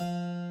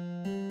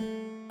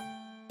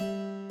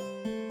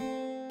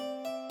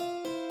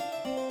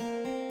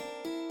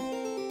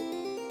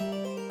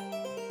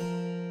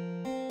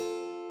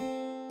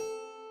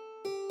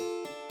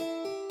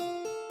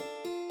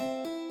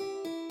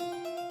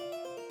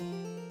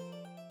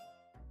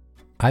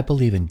I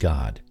believe in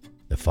God,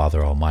 the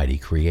Father Almighty,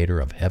 creator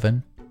of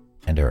heaven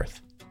and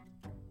earth.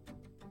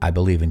 I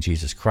believe in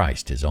Jesus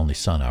Christ, his only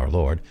Son, our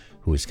Lord,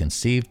 who was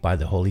conceived by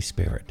the Holy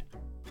Spirit,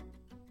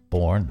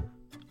 born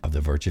of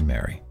the Virgin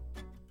Mary,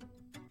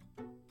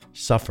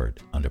 suffered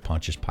under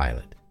Pontius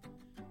Pilate,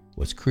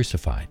 was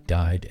crucified,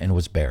 died, and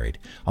was buried.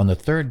 On the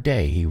third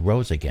day he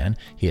rose again.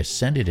 He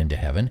ascended into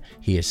heaven.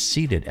 He is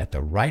seated at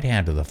the right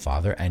hand of the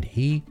Father, and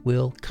he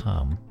will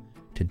come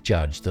to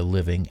judge the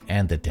living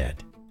and the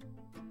dead.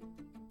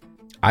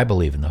 I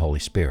believe in the Holy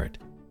Spirit,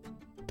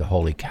 the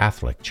Holy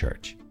Catholic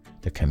Church,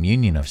 the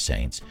communion of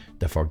saints,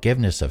 the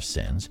forgiveness of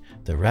sins,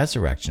 the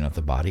resurrection of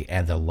the body,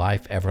 and the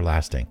life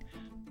everlasting.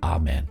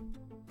 Amen.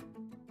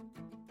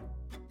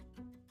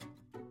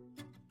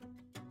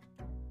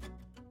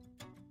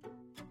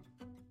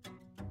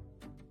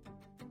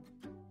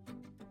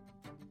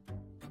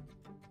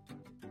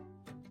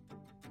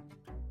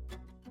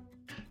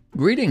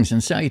 Greetings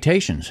and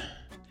salutations.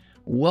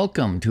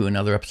 Welcome to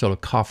another episode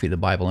of Coffee, the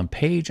Bible, and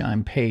Paige.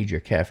 I'm Paige,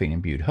 your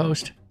caffeine-imbued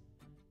host.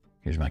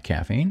 Here's my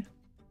caffeine.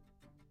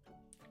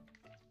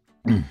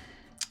 In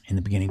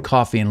the beginning,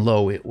 coffee and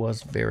low, it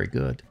was very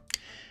good.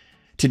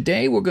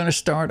 Today, we're going to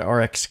start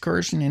our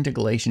excursion into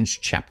Galatians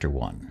chapter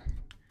 1.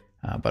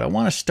 But I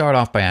want to start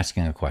off by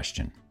asking a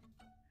question.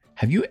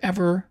 Have you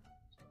ever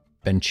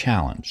been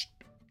challenged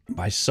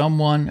by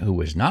someone who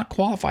was not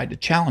qualified to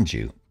challenge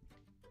you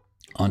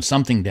on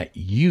something that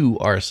you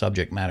are a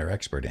subject matter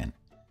expert in?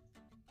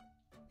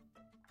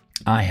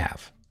 I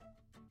have.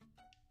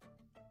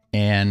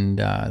 And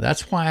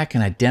that's why I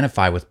can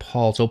identify with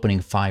Paul's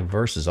opening 5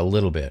 verses a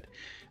little bit.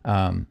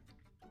 Let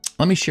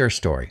me share a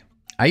story.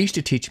 I used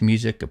to teach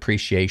music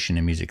appreciation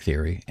and music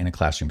theory in a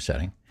classroom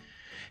setting.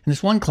 In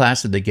this one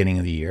class at the beginning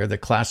of the year, the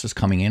class was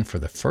coming in for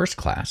the first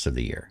class of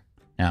the year.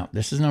 Now,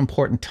 this is an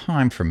important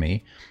time for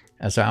me,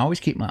 as I always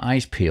keep my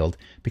eyes peeled,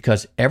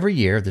 because every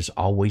year there's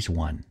always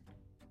one.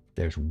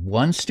 There's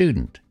one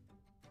student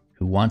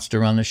who wants to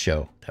run the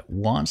show, that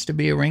wants to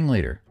be a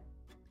ringleader.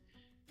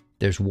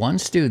 There's one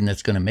student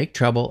that's going to make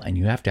trouble, and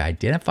you have to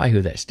identify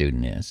who that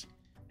student is,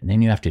 and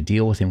then you have to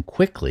deal with him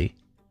quickly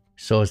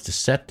so as to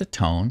set the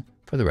tone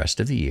for the rest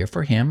of the year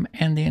for him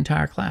and the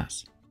entire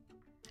class.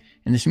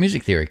 In this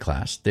music theory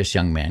class, this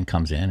young man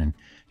comes in, and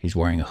he's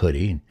wearing a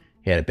hoodie, and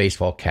he had a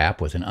baseball cap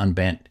with an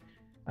unbent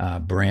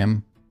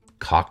brim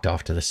cocked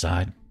off to the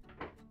side,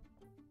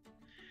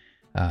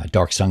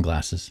 dark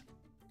sunglasses,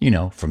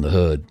 from the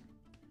hood,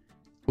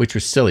 which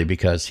was silly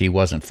because he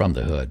wasn't from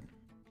the hood.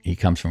 He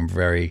comes from a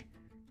very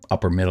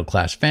upper middle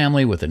class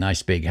family with a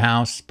nice big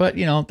house, but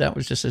that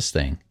was just his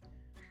thing.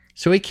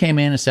 So he came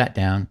in and sat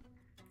down,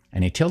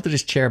 and he tilted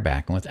his chair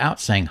back, and without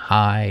saying,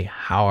 "Hi,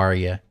 how are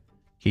you?"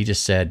 he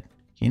just said,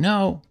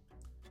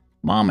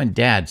 "Mom and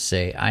Dad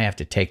say I have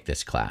to take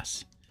this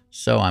class,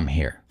 so I'm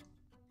here.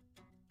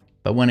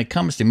 But when it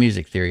comes to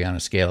music theory on a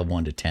scale of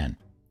 1 to 10,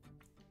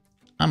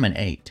 I'm an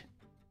 8.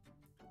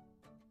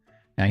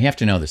 Now, you have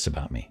to know this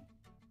about me.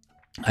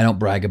 I don't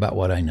brag about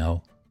what I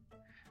know.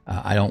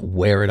 I don't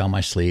wear it on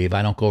my sleeve.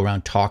 I don't go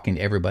around talking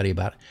to everybody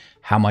about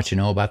how much I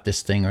know about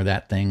this thing or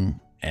that thing,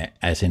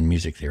 as in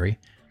music theory,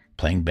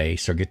 playing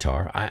bass or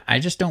guitar. I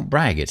just don't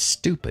brag. It's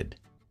stupid.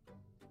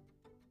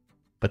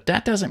 But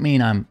that doesn't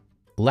mean I'm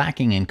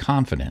lacking in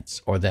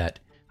confidence, or that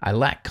I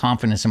lack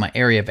confidence in my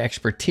area of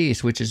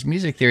expertise, which is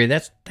music theory.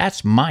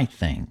 That's my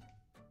thing.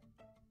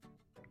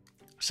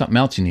 Something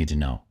else you need to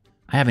know.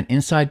 I have an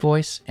inside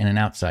voice and an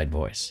outside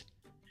voice.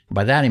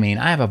 By that I mean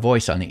I have a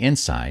voice on the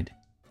inside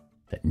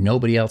that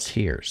nobody else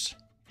hears.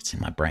 It's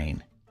in my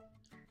brain.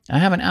 I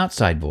have an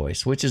outside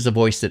voice, which is the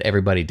voice that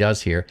everybody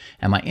does hear,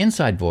 and my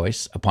inside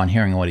voice, upon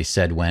hearing what he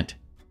said, went,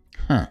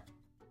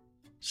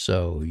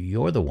 so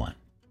you're the one.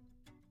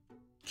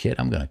 Kid,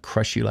 I'm going to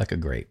crush you like a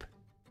grape.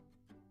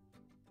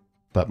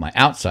 But my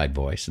outside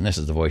voice, and this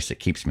is the voice that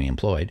keeps me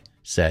employed,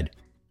 said,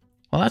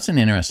 well, that's an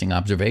interesting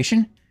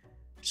observation.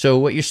 So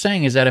what you're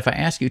saying is that if I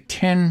ask you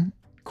 10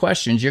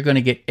 questions, you're going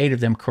to get 8 of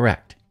them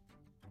correct.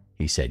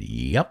 He said,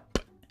 yep.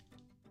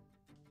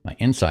 My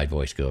inside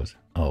voice goes,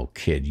 oh,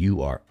 kid,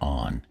 you are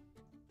on.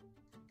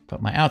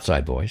 But my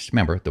outside voice,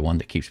 remember, the one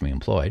that keeps me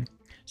employed,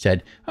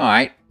 said, all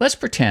right, let's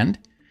pretend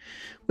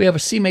we have a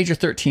C major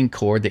 13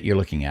 chord that you're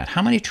looking at.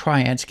 How many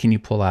triads can you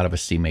pull out of a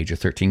C major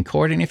 13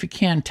 chord? And if you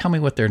can, tell me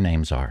what their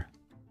names are.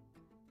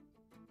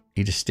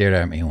 He just stared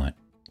at me and went,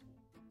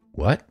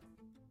 what?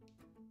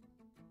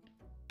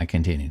 I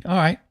continued, all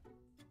right,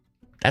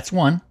 that's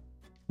 1,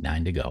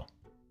 9 to go.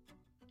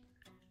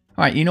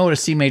 All right, you know what a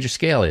C major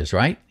scale is,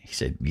 right? He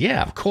said,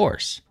 yeah, of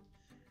course.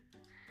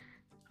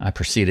 I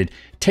proceeded,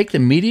 take the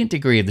median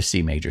degree of the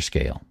C major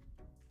scale.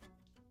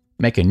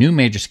 Make a new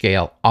major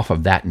scale off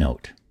of that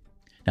note.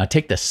 Now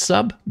take the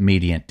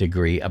sub-median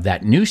degree of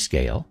that new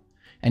scale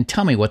and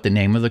tell me what the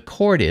name of the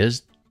chord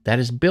is that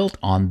is built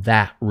on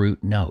that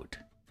root note.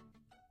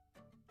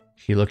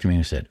 He looked at me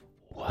and said,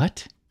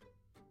 what?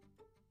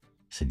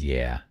 I said,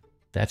 yeah,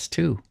 that's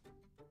 2.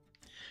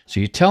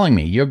 So you're telling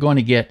me you're going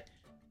to get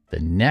the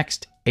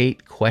next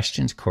 8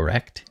 questions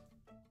correct?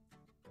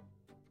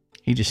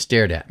 He just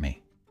stared at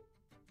me,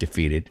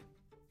 defeated,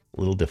 a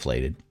little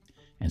deflated,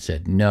 and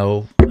said,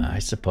 "No, I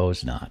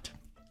suppose not."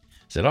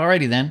 I said,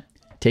 "Alrighty then,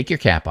 take your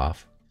cap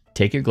off,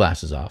 take your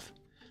glasses off,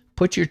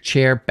 put your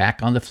chair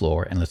back on the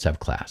floor, and let's have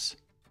class."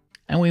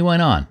 And we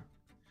went on.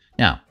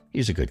 Now,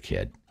 he's a good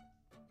kid.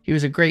 He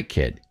was a great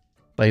kid,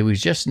 but he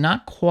was just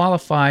not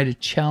qualified to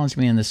challenge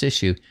me on this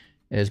issue.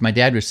 As my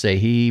dad would say,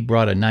 he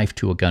brought a knife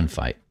to a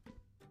gunfight.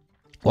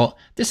 Well,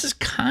 this is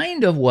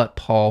kind of what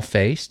Paul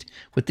faced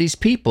with these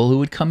people who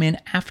would come in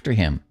after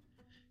him.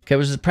 Okay, it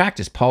was a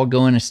practice. Paul would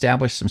go in and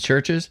establish some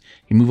churches.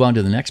 He'd move on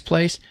to the next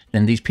place.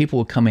 Then these people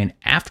would come in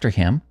after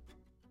him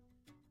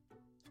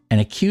and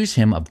accuse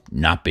him of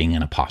not being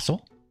an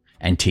apostle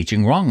and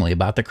teaching wrongly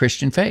about the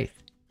Christian faith.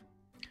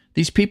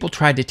 These people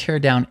tried to tear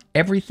down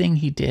everything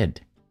he did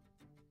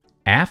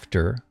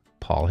after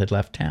Paul had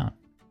left town.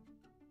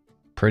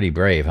 Pretty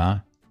brave, huh?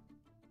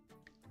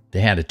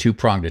 They had a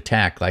two-pronged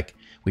attack like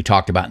we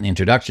talked about in the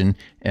introduction.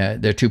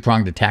 Their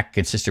two-pronged attack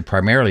consisted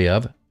primarily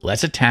of,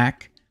 let's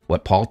attack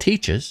what Paul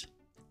teaches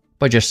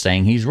by just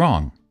saying he's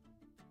wrong.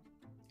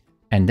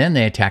 And then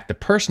they attacked the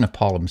person of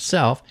Paul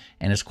himself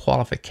and his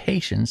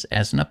qualifications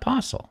as an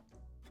apostle.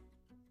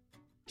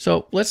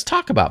 So let's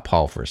talk about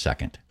Paul for a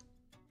second.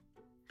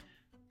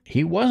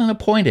 He wasn't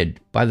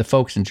appointed by the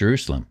folks in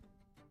Jerusalem.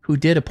 Who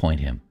did appoint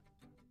him?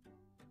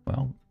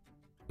 Well,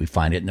 we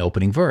find it in the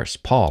opening verse.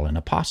 Paul, an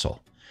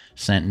apostle,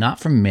 sent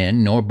not from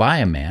men nor by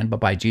a man, but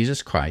by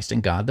Jesus Christ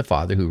and God the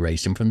Father who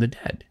raised him from the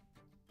dead.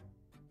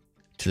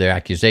 To their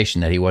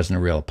accusation that he wasn't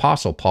a real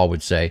apostle, Paul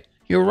would say,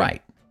 "You're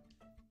right.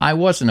 I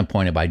wasn't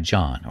appointed by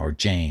John or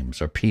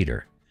James or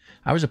Peter.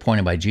 I was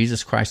appointed by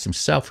Jesus Christ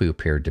himself who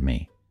appeared to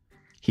me.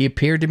 He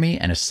appeared to me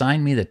and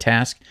assigned me the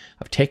task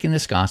of taking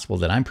this gospel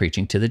that I'm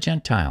preaching to the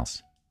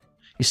Gentiles."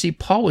 You see,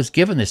 Paul was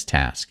given this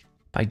task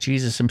by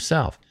Jesus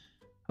himself.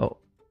 Oh,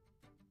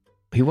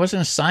 he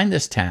wasn't assigned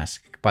this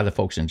task by the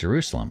folks in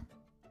Jerusalem.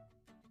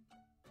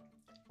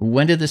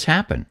 When did this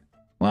happen?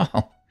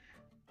 Well,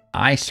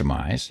 I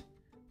surmise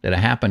that it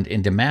happened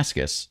in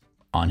Damascus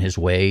on his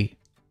way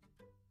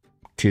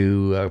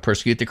to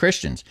persecute the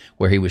Christians,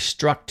 where he was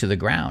struck to the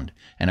ground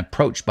and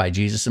approached by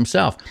Jesus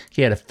himself.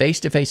 He had a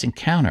face-to-face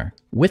encounter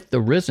with the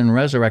risen,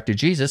 resurrected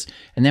Jesus,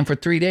 and then for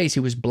 3 days he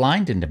was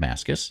blind in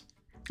Damascus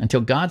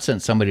until God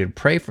sent somebody to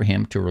pray for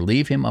him to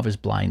relieve him of his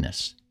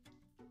blindness.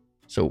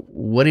 So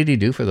what did he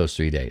do for those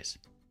 3 days?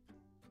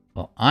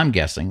 Well, I'm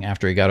guessing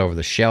after he got over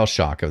the shell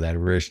shock of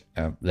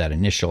that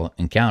initial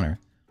encounter,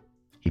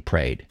 he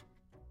prayed.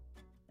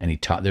 And he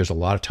taught. There's a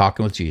lot of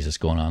talking with Jesus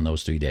going on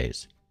those 3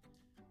 days.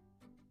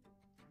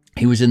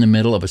 He was in the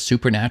middle of a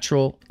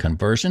supernatural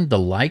conversion, the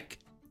length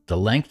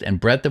and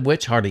breadth of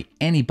which hardly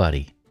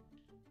anybody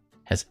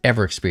has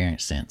ever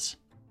experienced since.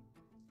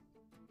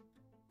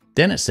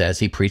 Then it says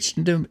he preached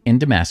in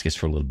Damascus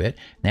for a little bit.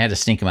 And they had to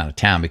sneak him out of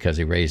town because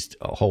he raised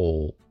a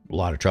whole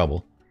lot of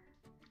trouble.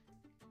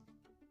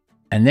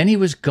 And then he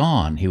was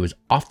gone. He was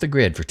off the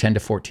grid for 10 to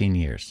 14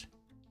 years.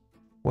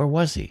 Where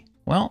was he?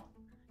 Well,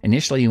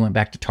 initially he went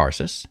back to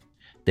Tarsus.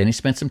 Then he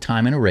spent some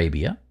time in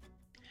Arabia.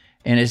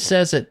 And it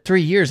says that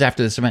 3 years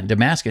after this event in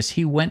Damascus,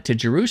 he went to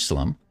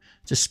Jerusalem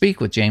to speak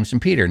with James and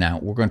Peter. Now,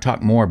 we're going to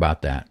talk more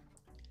about that.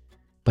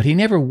 But he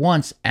never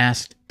once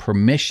asked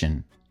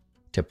permission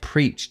to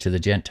preach to the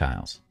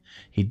Gentiles.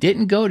 He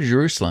didn't go to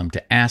Jerusalem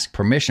to ask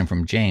permission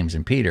from James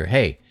and Peter.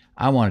 Hey,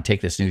 I want to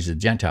take this news to the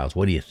Gentiles.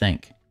 What do you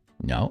think?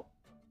 No,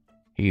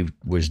 he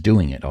was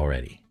doing it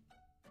already.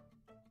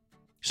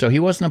 So he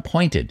wasn't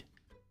appointed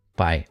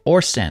by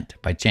or sent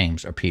by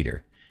James or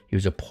Peter. He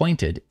was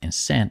appointed and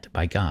sent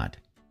by God.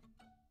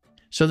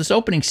 So this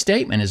opening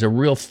statement is a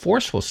real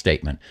forceful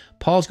statement.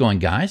 Paul's going,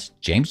 guys,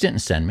 James didn't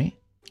send me.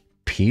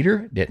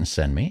 Peter didn't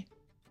send me.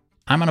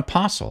 I'm an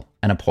apostle,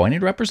 an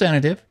appointed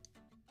representative.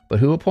 But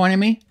who appointed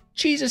me?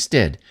 Jesus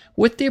did,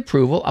 with the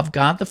approval of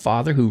God the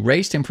Father who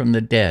raised him from the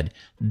dead.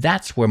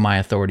 That's where my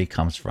authority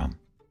comes from.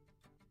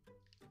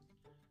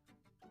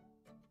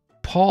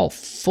 Paul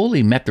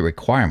fully met the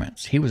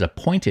requirements. He was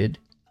appointed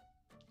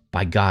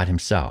by God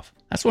himself.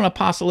 That's what an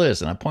apostle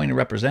is, an appointed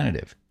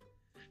representative.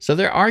 So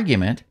their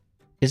argument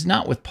is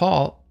not with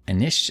Paul in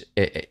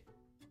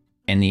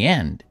the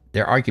end.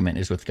 Their argument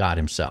is with God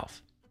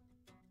himself.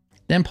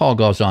 Then Paul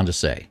goes on to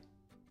say,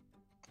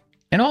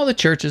 "And all the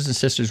churches and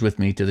sisters with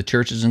me, to the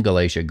churches in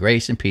Galatia,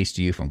 grace and peace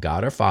to you from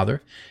God our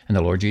Father and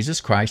the Lord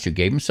Jesus Christ, who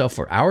gave himself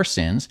for our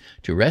sins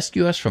to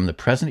rescue us from the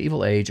present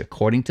evil age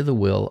according to the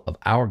will of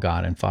our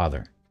God and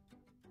Father."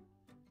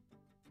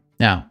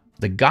 Now,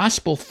 the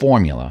gospel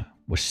formula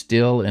was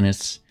still in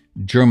its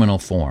germinal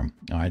form.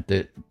 All right,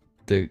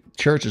 the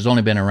church has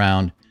only been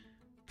around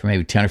for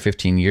maybe 10 or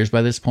 15 years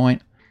by this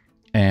point,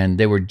 and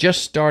they were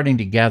just starting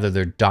to gather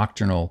their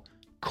doctrinal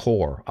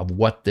core of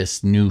what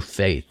this new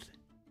faith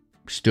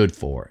stood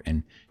for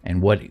and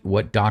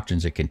what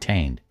doctrines it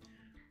contained.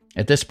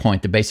 At this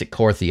point, the basic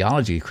core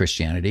theology of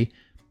Christianity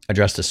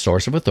addressed the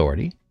source of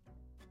authority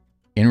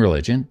in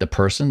religion, the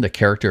person, the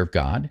character of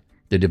God,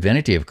 the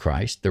divinity of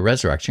Christ, the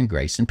resurrection,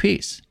 grace, and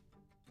peace.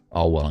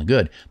 All well and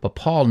good. But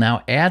Paul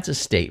now adds a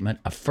statement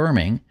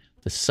affirming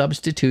the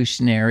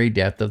substitutionary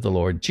death of the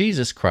Lord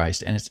Jesus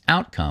Christ and its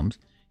outcomes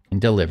in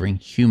delivering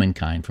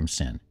humankind from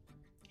sin.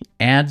 He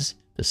adds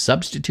the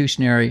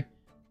substitutionary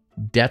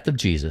death of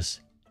Jesus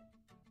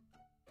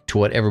to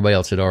what everybody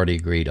else had already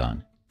agreed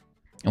on.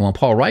 And when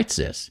Paul writes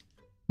this,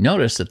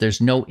 notice that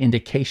there's no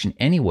indication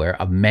anywhere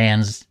of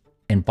man's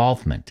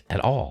involvement at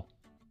all.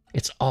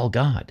 It's all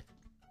God.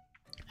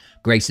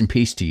 Grace and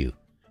peace to you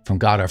from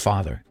God our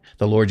Father,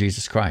 the Lord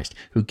Jesus Christ,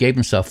 who gave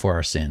himself for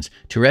our sins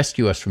to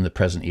rescue us from the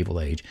present evil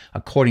age,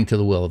 according to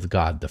the will of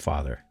God the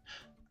Father.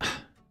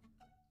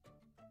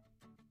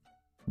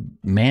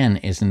 Man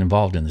isn't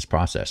involved in this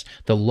process.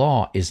 The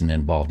law isn't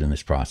involved in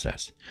this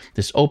process.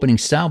 This opening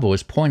salvo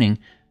is pointing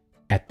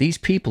at these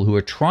people who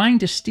are trying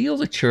to steal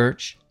the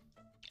church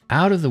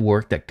out of the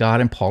work that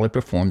God and Paul had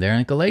performed there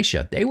in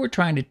Galatia. They were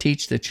trying to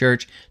teach the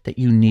church that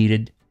you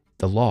needed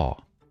the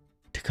law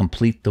to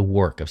complete the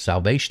work of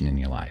salvation in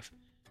your life.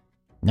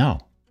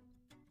 No.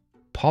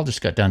 Paul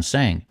just got done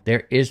saying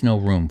there is no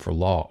room for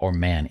law or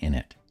man in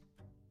it.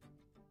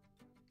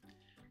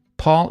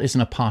 Paul is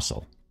an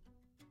apostle,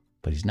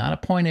 but he's not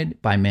appointed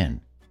by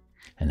men.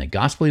 And the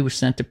gospel he was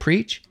sent to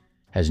preach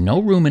has no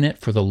room in it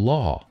for the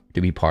law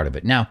to be part of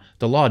it. Now,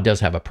 the law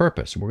does have a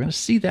purpose. We're going to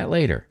see that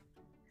later.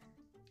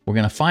 We're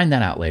going to find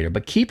that out later.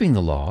 But keeping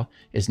the law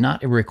is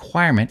not a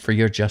requirement for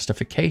your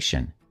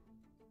justification.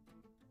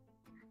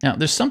 Now,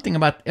 there's something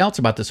else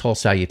about this whole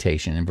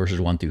salutation in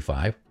verses 1 through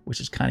 5, which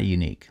is kind of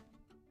unique.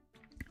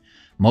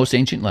 Most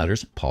ancient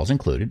letters, Paul's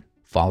included,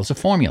 follows a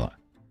formula.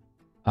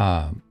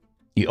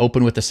 You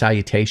open with a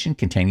salutation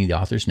containing the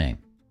author's name.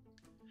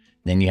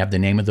 Then you have the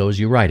name of those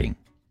you're writing,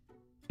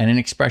 and an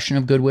expression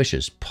of good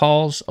wishes.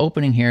 Paul's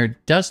opening here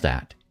does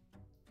that.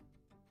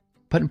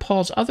 But in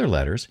Paul's other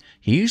letters,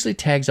 he usually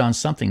tags on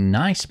something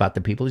nice about the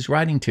people he's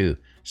writing to,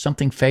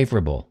 something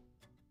favorable.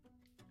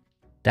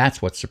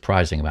 That's what's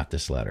surprising about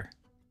this letter.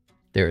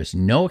 There is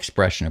no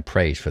expression of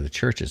praise for the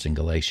churches in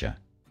Galatia,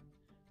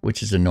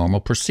 which is a normal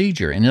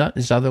procedure in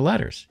his other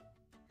letters.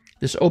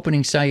 This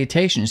opening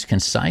salutation is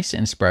concise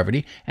in its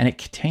brevity, and it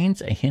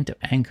contains a hint of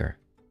anger.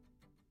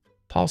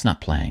 Paul's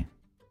not playing.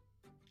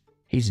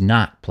 He's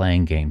not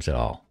playing games at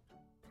all.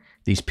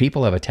 These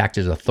people have attacked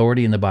his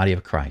authority in the body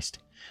of Christ.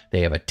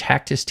 They have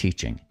attacked his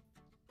teaching,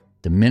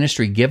 the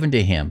ministry given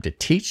to him to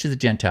teach to the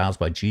Gentiles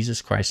by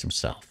Jesus Christ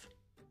himself.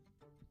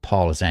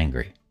 Paul is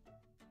angry.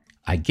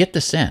 I get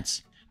the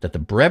sense that the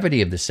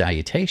brevity of the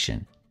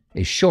salutation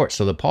is short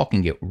so that Paul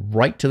can get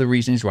right to the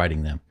reason he's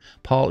writing them.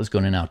 Paul is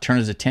going to now turn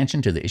his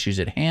attention to the issues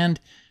at hand,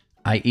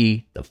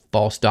 i.e. the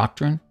false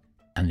doctrine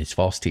and these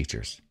false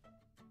teachers.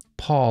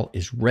 Paul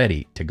is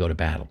ready to go to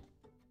battle.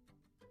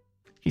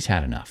 He's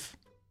had enough.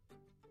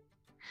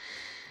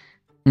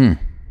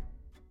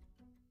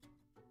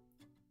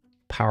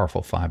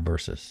 Powerful 5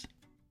 verses.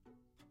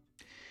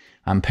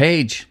 I'm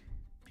Paige.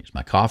 Here's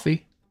my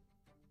coffee.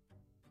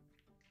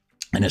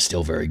 And it's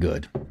still very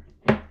good.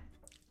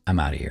 I'm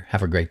out of here.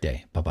 Have a great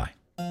day. Bye-bye.